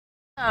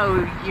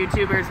Hello,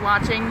 YouTubers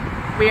watching.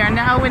 We are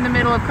now in the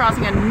middle of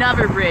crossing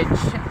another bridge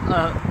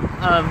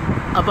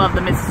above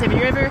the Mississippi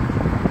River,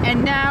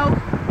 and now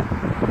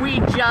we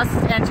just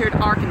entered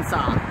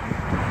Arkansas.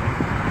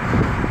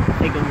 I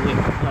think a little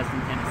less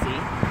than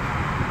Tennessee.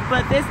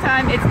 But this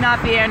time it's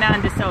not the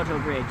Hernan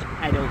DeSoto Bridge.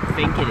 I don't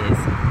think it is.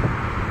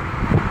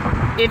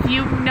 If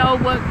you know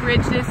what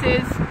bridge this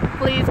is,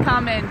 please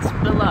comment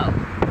below.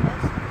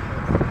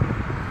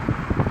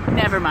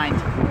 Never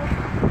mind.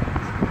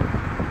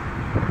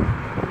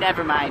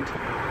 Never mind.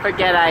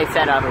 Forget I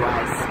said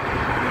otherwise.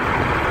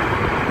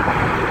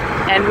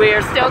 And we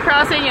are still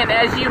crossing, and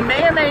as you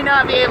may or may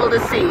not be able to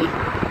see,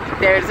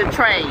 there's a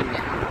train.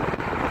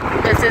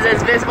 This is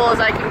as visible as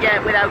I can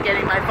get without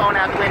getting my phone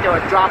out the window or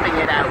dropping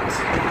it out.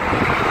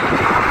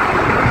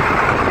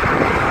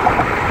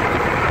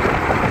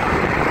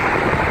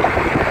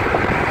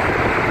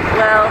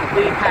 Well,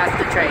 we passed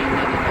the train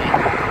anyway.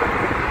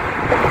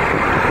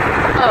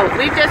 Oh,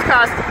 we've just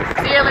crossed.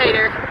 See you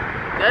later.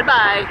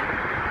 Goodbye.